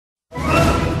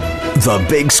The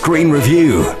Big Screen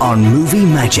Review on Movie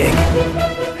Magic.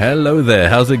 Hello there,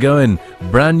 how's it going?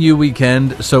 Brand new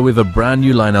weekend, so with a brand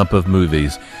new lineup of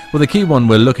movies. Well, the key one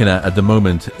we're looking at the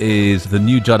moment is the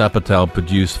new Judd Apatow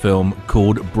produced film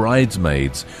called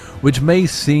Bridesmaids, which may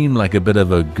seem like a bit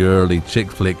of a girly chick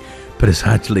flick, but it's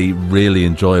actually really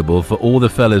enjoyable for all the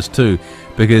fellas too,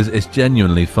 because it's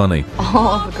genuinely funny.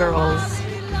 All the girls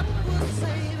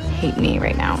hate me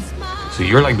right now. So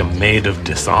you're like the maid of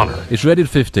dishonor. It's rated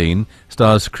 15,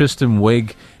 stars Kristen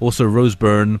Wiig, also Rose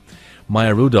Byrne,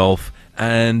 Maya Rudolph,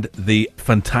 and the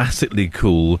fantastically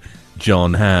cool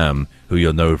Jon Hamm, who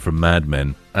you'll know from Mad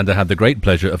Men. And I had the great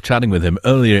pleasure of chatting with him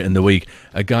earlier in the week,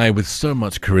 a guy with so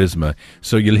much charisma.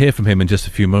 So you'll hear from him in just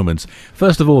a few moments.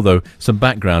 First of all, though, some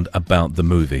background about the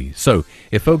movie. So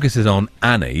it focuses on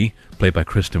Annie, played by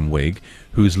Kristen Wiig,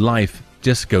 whose life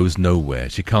just goes nowhere.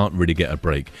 She can't really get a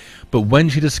break. But when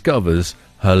she discovers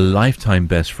her lifetime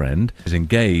best friend is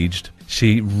engaged,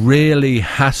 she really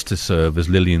has to serve as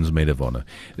Lillian's maid of honor.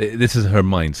 This is her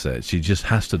mindset. She just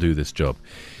has to do this job.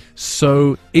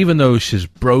 So even though she's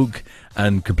broke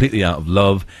and completely out of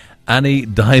love, Annie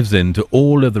dives into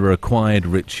all of the required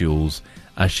rituals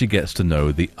as she gets to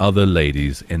know the other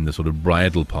ladies in the sort of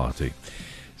bridal party.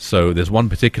 So there's one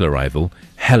particular rival,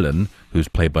 Helen, who's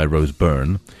played by Rose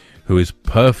Byrne, who is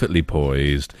perfectly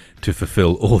poised to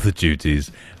fulfill all the duties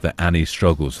that Annie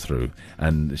struggles through.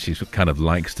 And she kind of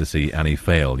likes to see Annie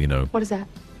fail, you know. What is that?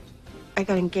 I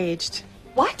got engaged.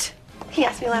 What? He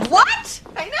asked me last. What?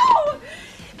 I know!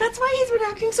 That's why he's been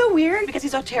acting so weird, because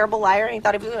he's a terrible liar and he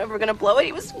thought he was never gonna blow it.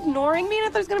 He was ignoring me and I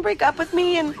thought he was gonna break up with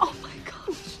me and... Oh my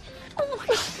gosh. Oh my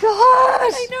gosh!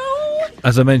 I know!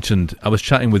 As I mentioned, I was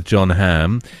chatting with Jon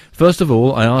Hamm. First of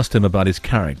all, I asked him about his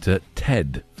character,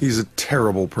 Ted. He's a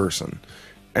terrible person,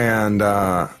 and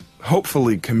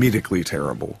hopefully comedically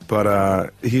terrible,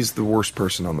 but he's the worst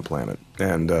person on the planet,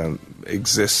 and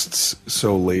exists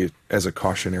solely as a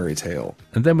cautionary tale.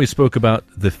 And then we spoke about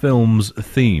the film's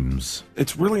themes.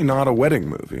 It's really not a wedding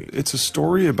movie. It's a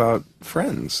story about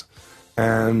friends,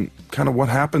 and kind of what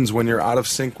happens when you're out of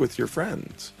sync with your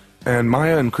friends. And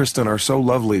Maya and Kristen are so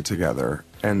lovely together,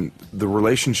 and the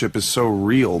relationship is so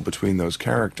real between those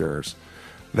characters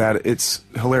that it's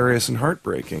hilarious and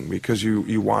heartbreaking, because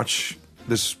you watch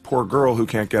this poor girl who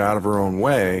can't get out of her own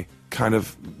way kind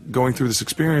of going through this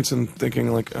experience and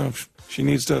thinking like, oh, she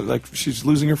needs to, like, she's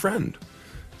losing her friend.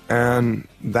 And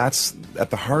that's at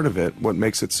the heart of it, what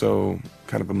makes it so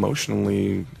kind of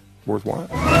emotionally worthwhile.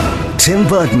 Tim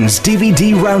Burton's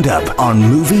DVD Roundup on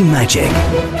Movie Magic.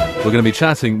 We're going to be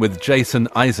chatting with Jason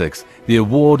Isaacs, the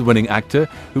award-winning actor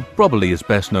who probably is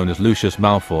best known as Lucius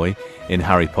Malfoy in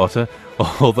Harry Potter,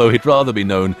 although he'd rather be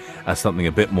known as something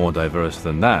a bit more diverse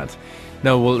than that.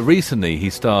 Now, well, recently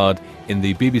he starred in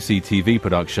the BBC TV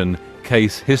production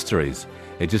Case Histories.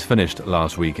 It just finished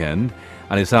last weekend,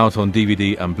 and it's out on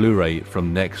DVD and Blu-ray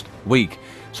from next week.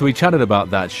 So we chatted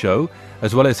about that show,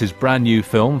 as well as his brand new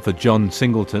film for John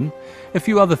Singleton. A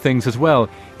few other things as well.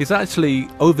 He's actually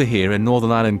over here in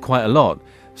Northern Ireland quite a lot,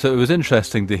 so it was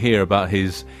interesting to hear about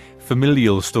his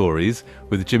familial stories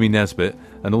with Jimmy Nesbitt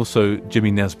and also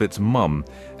Jimmy Nesbitt's mum.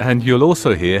 And you'll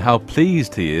also hear how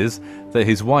pleased he is that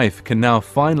his wife can now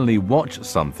finally watch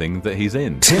something that he's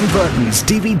in. Tim Burton's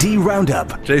DVD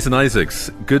Roundup. Jason Isaacs,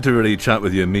 good to really chat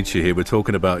with you and meet you here. We're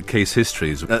talking about Case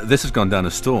Histories. This has gone down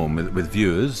a storm with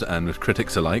viewers and with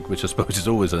critics alike, which I suppose is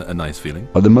always a nice feeling.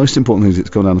 The most important thing is it's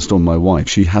gone down a storm. My wife,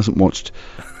 she hasn't watched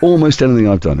almost anything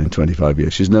I've done in 25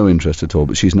 years. She's no interest at all,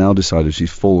 but she's now decided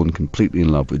she's fallen completely in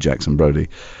love with Jackson Brodie,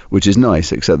 which is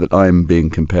nice, except that I'm being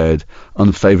compared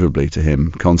unfavourably to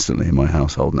him constantly in my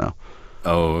household now.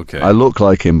 Oh, okay. I look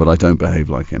like him, but I don't behave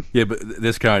like him. Yeah, but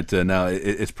this character now,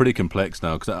 it's pretty complex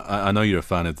now, because I know you're a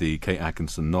fan of the Kate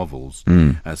Atkinson novels,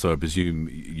 so I presume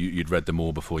you'd read them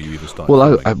all before you even started.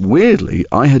 Well, weirdly,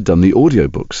 I had done the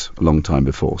audiobooks a long time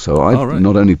before, so I've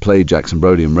not only played Jackson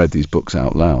Brodie and read these books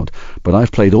out loud, but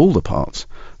I've played all the parts.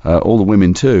 All the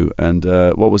women too, and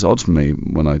what was odd for me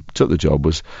when I took the job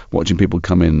was watching people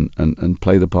come in and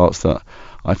play the parts that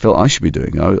I felt I should be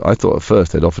doing. I thought at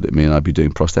first they'd offered it me and I'd be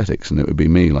doing prosthetics and it would be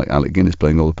me, like Alec Guinness,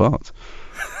 playing all the parts.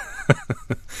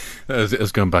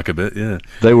 It's gone back a bit, yeah.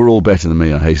 They were all better than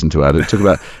me, I hasten to add. It took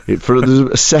about for there's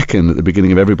a second at the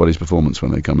beginning of everybody's performance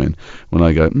when they come in, when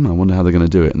I go, I wonder how they're going to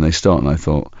do it, and they start,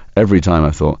 and every time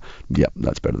I thought, yep,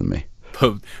 that's better than me.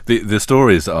 So the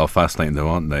stories are fascinating, though,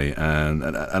 aren't they? And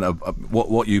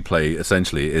what you play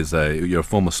essentially is you're a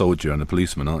former soldier and a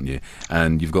policeman, aren't you?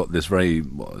 And you've got this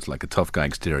it's like a tough guy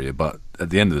exterior, but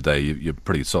at the end of the day, you're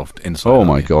pretty soft inside. Oh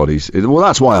my God,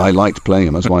 that's why I liked playing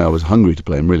him. That's why I was hungry to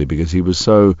play him, really, because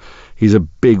he's a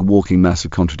big walking mass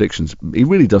of contradictions. He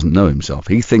really doesn't know himself.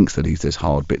 He thinks that he's this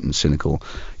hard-bitten, cynical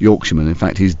Yorkshireman. In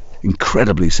fact, he's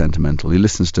incredibly sentimental. He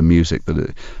listens to music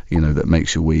that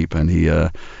makes you weep, and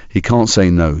he can't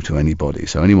say no to anybody.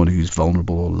 So anyone who's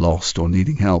vulnerable or lost or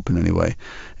needing help in any way,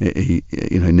 he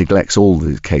neglects all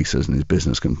his cases and his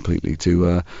business completely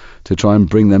to try and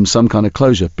bring them some kind of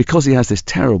closure, because he has this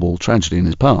terrible tragedy in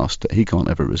his past that he can't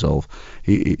ever resolve.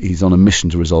 He's on a mission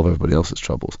to resolve everybody else's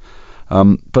troubles.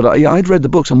 But I'd read the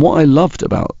books, and what I loved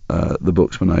about the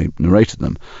books when I narrated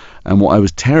them, and what I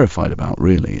was terrified about,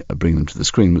 really, bringing them to the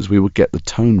screen, was we would get the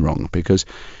tone wrong, because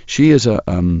she's a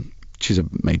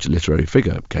major literary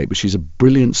figure, Kate, but she's a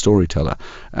brilliant storyteller,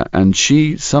 and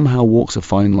she somehow walks a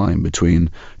fine line between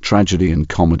tragedy and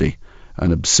comedy,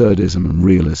 and absurdism and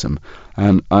realism,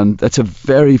 and that's a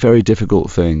very, very difficult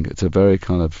thing. It's a very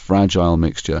kind of fragile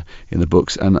mixture in the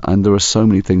books, and there are so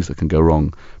many things that can go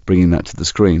wrong bringing that to the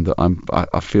screen that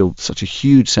I feel such a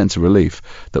huge sense of relief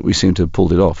that we seem to have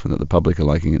pulled it off, and that the public are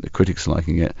liking it, the critics are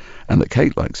liking it, and that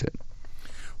Kate likes it.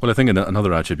 Well, I think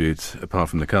another attribute, apart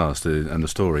from the cast and the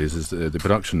stories, is the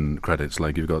production credits.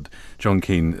 Like, you've got John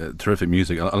Keane, terrific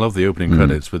music. I love the opening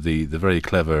credits with the very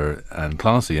clever and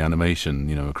classy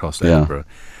animation, across Edinburgh.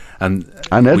 And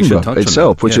Edinburgh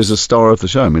itself, which is a star of the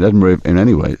show. I mean, Edinburgh, in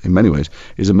many ways,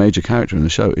 is a major character in the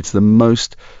show. It's the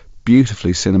most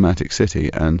beautifully cinematic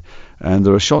city, and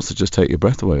there are shots that just take your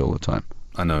breath away all the time.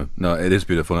 I know. No, it is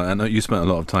beautiful. I know you spent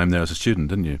a lot of time there as a student,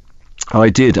 didn't you? I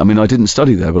did. I mean, I didn't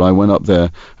study there, but I went up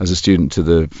there as a student to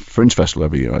the Fringe Festival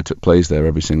every year. I took plays there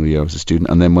every single year as a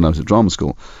student, and then when I was at drama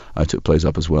school, I took plays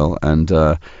up as well. And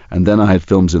then I had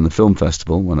films in the film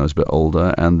festival when I was a bit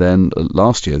older. And then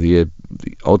last year, the year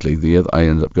that I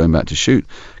ended up going back to shoot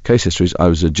Case Histories, I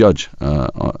was a judge,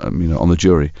 on the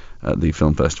jury at the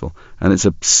film festival. And it's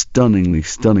a stunningly,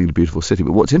 stunningly beautiful city.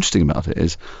 But what's interesting about it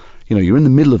is, you're in the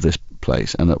middle of this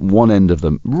place, and at one end of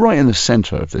them, right in the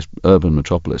centre of this urban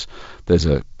metropolis, there's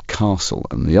a castle,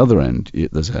 and the other end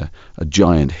there's a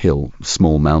giant hill,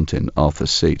 small mountain,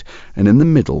 Arthur's Seat, and in the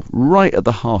middle, right at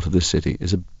the heart of the city,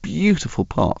 is a beautiful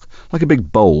park, like a big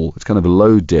bowl. It's kind of a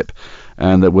low dip,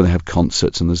 and where they have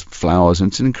concerts, and there's flowers, and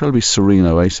it's an incredibly serene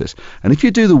oasis. And if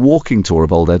you do the walking tour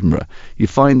of Old Edinburgh, you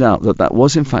find out that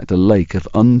was in fact a lake of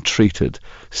untreated,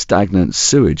 stagnant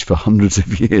sewage for hundreds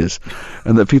of years,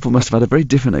 and that people must have had a very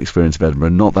different experience of Edinburgh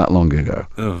not that long ago.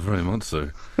 Oh, very much so.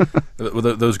 Well,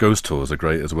 those ghost tours are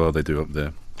great as well, they do up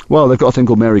there. Well, they've got a thing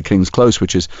called Mary King's Close,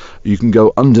 which is you can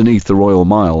go underneath the Royal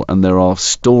Mile, and there are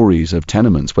stories of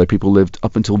tenements where people lived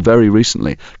up until very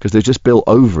recently, because they just built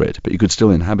over it, but you could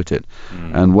still inhabit it.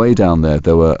 And way down there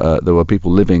were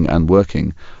people living and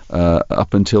working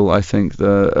up until, I think,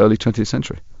 the early 20th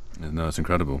century. No, it's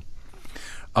incredible.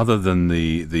 Other than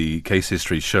the Case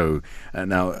History show,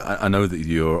 now I know that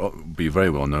you'll be very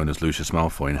well known as Lucius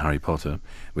Malfoy in Harry Potter,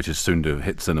 which is soon to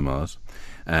hit cinemas.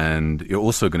 And you're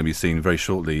also going to be seen very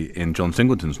shortly in John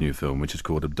Singleton's new film, which is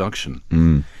called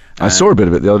Abduction. I saw a bit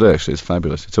of it the other day, actually. It's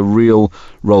fabulous. It's a real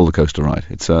roller coaster ride.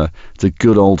 It's a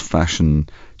good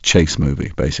old-fashioned chase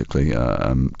movie, basically.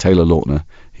 Taylor Lautner,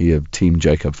 he of Team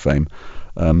Jacob fame,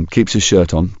 keeps his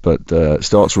shirt on, but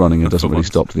starts running and doesn't really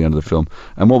stop to the end of the film.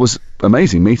 And what was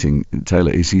amazing meeting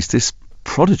Taylor is he's this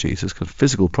prodigy. He's this kind of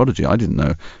physical prodigy. I didn't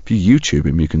know. If you YouTube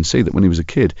him, you can see that when he was a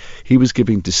kid, he was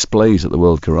giving displays at the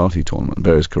World Karate Tournament,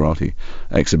 various karate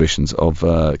exhibitions of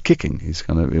kicking. He's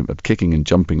kind of kicking and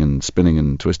jumping and spinning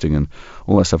and twisting and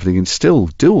all that stuff. And he can still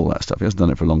do all that stuff. He hasn't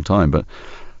done it for a long time, but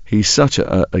he's such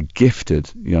a gifted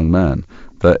young man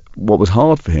that what was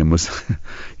hard for him was,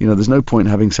 there's no point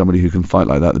having somebody who can fight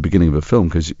like that at the beginning of a film,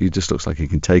 because he just looks like he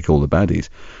can take all the baddies.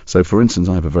 So, for instance,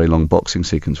 I have a very long boxing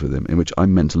sequence with him in which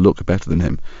I'm meant to look better than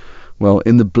him. Well,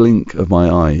 in the blink of my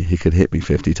eye, he could hit me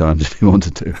 50 times if he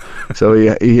wanted to. So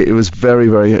it was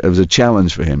it was a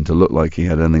challenge for him to look like he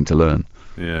had anything to learn.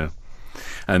 Yeah.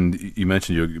 And you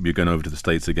mentioned you're going over to the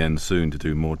States again soon to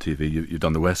do more TV. You've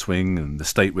done The West Wing and The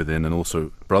State Within, and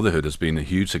also Brotherhood has been a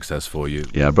huge success for you.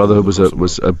 Yeah, Brotherhood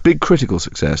was a big critical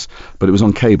success, but it was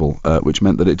on cable, which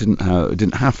meant that it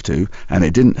didn't have to, and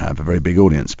it didn't have a very big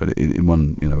audience, but it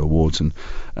won awards,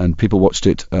 and people watched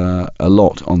it a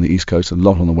lot on the East Coast, a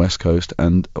lot on the West Coast,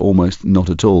 and almost not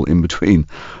at all in between.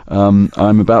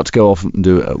 I'm about to go off and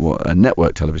do a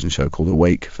network television show called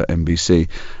Awake for NBC,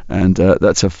 and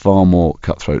that's a far more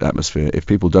cutthroat atmosphere. If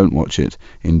people don't watch it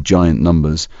in giant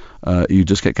numbers, you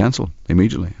just get cancelled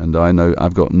immediately. And I know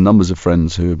I've got numbers of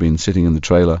friends who have been sitting in the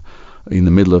trailer in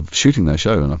the middle of shooting their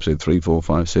show, and episode 3, 4,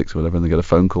 5, 6, whatever, and they get a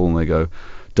phone call and they go,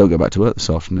 "Don't go back to work this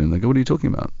afternoon." They go, "What are you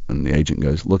talking about?" And the agent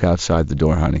goes, "Look outside the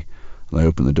door, honey." And they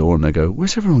open the door and they go,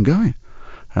 "Where's everyone going?"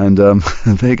 And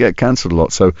they get cancelled a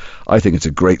lot. So I think it's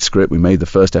a great script. We made the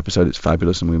first episode, it's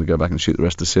fabulous, and we're going to go back and shoot the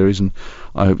rest of the series, and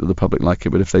I hope that the public like it.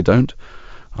 But if they don't,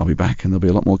 I'll be back, and there'll be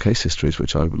a lot more case histories,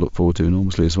 which I look forward to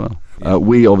enormously as well.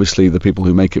 We, obviously, the people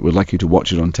who make it, would like you to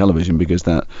watch it on television, because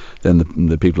then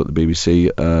the people at the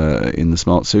BBC in the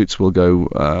smart suits will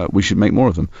go, we should make more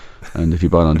of them. And if you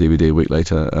buy it on DVD a week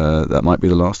later, that might be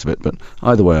the last of it. But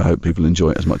either way, I hope people enjoy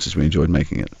it as much as we enjoyed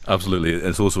making it. Absolutely.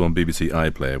 It's also on BBC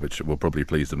iPlayer, which will probably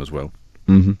please them as well.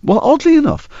 Mm-hmm. Well, oddly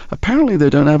enough, apparently they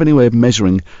don't have any way of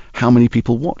measuring how many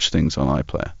people watch things on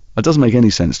iPlayer. It doesn't make any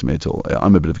sense to me at all.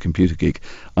 I'm a bit of a computer geek.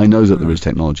 I know that there is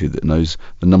technology that knows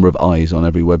the number of eyes on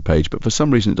every web page, but for some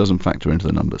reason it doesn't factor into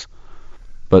the numbers.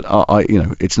 But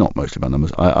it's not mostly about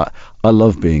numbers. I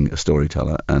love being a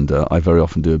storyteller, and I very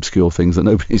often do obscure things that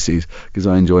nobody sees because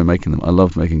I enjoy making them. I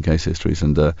love making case histories,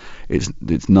 and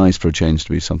it's nice for a change to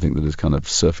be something that is kind of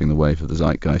surfing the wave of the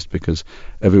zeitgeist, because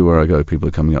everywhere I go, people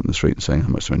are coming up in the street and saying how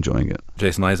much they're enjoying it.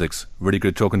 Jason Isaacs, really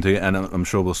good talking to you, and I'm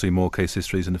sure we'll see more case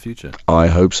histories in the future. I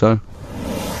hope so.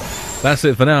 That's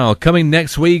it for now. Coming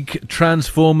next week,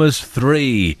 Transformers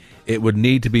 3. It would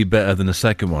need to be better than the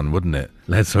second one, wouldn't it?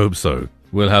 Let's hope so.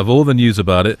 We'll have all the news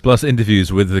about it, plus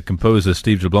interviews with the composer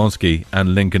Steve Jablonski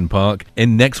and Linkin Park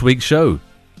in next week's show.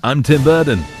 I'm Tim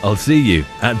Burton. I'll see you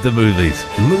at the movies.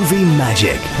 Movie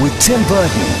Magic with Tim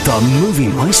Burton, the movie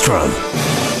maestro.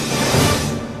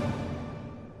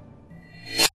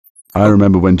 I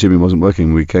remember when Jimmy wasn't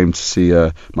working, we came to see,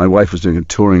 my wife was doing a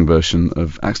touring version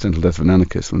of Accidental Death of an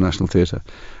Anarchist at the National Theatre,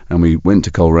 and we went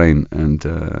to Coleraine, and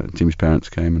Jimmy's parents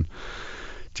came, and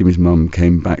Jimmy's mum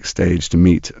came backstage to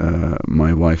meet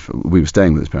my wife. We were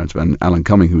staying with his parents, and Alan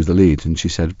Cumming, who was the lead, and she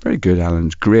said, "Very good, Alan,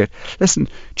 it's great. Listen,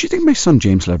 do you think my son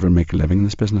James will ever make a living in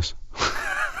this business?"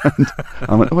 And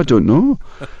I went, "Oh, I don't know."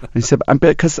 And he said, "I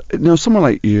bet, because someone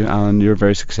like you, Alan, you're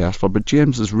very successful, but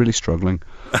James is really struggling."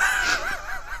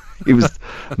 He was,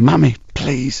 "Mummy,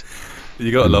 please."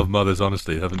 You got to love mother's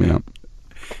honesty, haven't you? Yeah.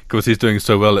 Of course, he's doing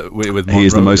so well with Monroe. He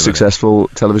is the most successful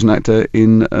television actor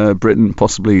in Britain,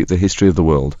 possibly the history of the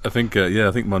world. I think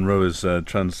Monroe is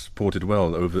transported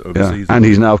well overseas. And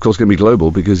he's now, of course, going to be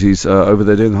global because he's over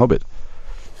there doing The Hobbit.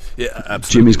 Yeah, absolutely.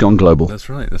 Jimmy's gone global. That's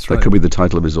right. That could be the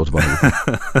title of his autobiography.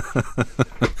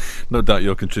 No doubt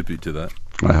you'll contribute to that.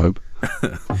 I hope.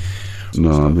 No,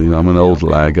 I'm an old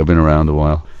lag. I've been around a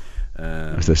while.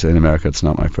 As they say in America, it's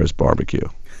not my first barbecue.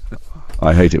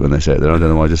 I hate it when they say it there. I don't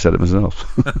know why I just said it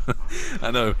myself.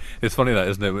 I know. It's funny that,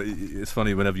 isn't it? It's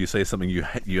funny whenever you say something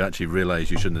you actually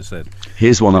realise you shouldn't have said.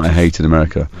 Here's one that I hate in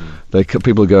America.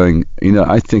 People are going,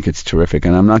 I think it's terrific,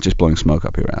 and I'm not just blowing smoke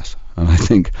up your ass. And I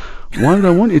think, why would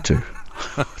I want you to?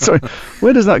 Sorry,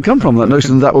 where does that come from, that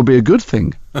notion that would be a good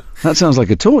thing? That sounds like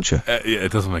a torture. Yeah,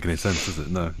 it doesn't make any sense, does it?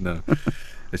 No.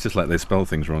 It's just like they spell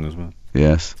things wrong as well.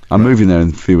 Yes. I'm moving there in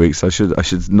a few weeks. I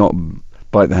should not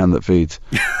bite the hand that feeds.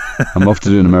 I'm off to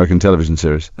do an American television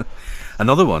series.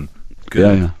 Another one?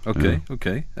 Good. Yeah.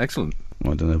 Okay, excellent.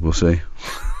 I don't know, we'll see.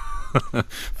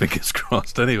 Fingers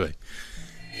crossed, anyway.